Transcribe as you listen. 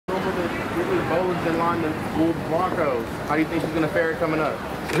Bolin's in line to school Broncos. How do you think he's going to fare coming up?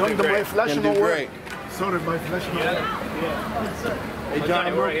 Don't the my flesh no work. Sorry, my flesh no work. Hey,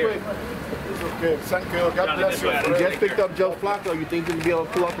 John, real quick. It's okay. Thank you. God bless you. You just picked up Joe Flacco. You think you'll be able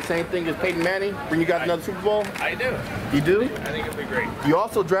to pull off the same thing as Peyton Manning? Bring you guys another Super Bowl? I do. You do? I think it'll be great. You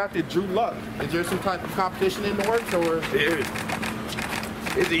also drafted Drew Luck. Is there some type of competition in the works, or? Dude,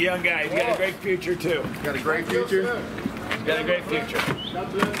 he's a young guy. He's got a great future too. Got a great future? He's got a great future.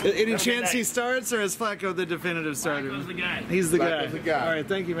 Any chance he starts, or is Flacco the definitive starter? Flacco's the guy. He's the guy. Flacco's the guy. All right,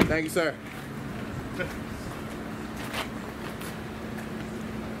 thank you, man. Thank you, sir.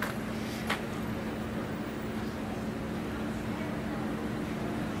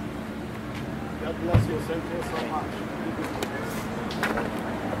 God bless you. Thank you so much.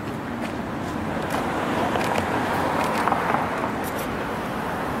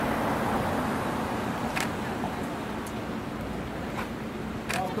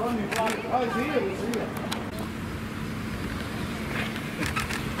 Oh, he's here. He's here.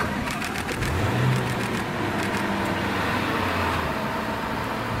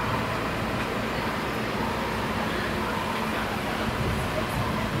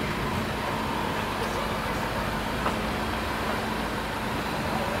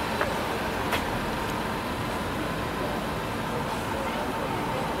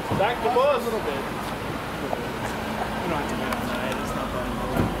 Back the bus a little bit. You don't have to get on that. It's not fun.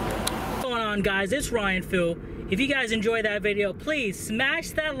 What's going on, guys? It's Ryan Phil. If you guys enjoyed that video, please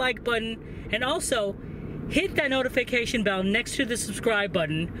smash that like button and also hit that notification bell next to the subscribe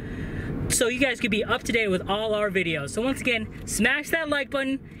button so you guys can be up to date with all our videos. So once again, smash that like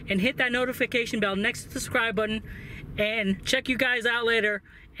button and hit that notification bell next to the subscribe button, and check you guys out later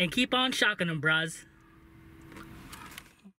and keep on shocking them, bros.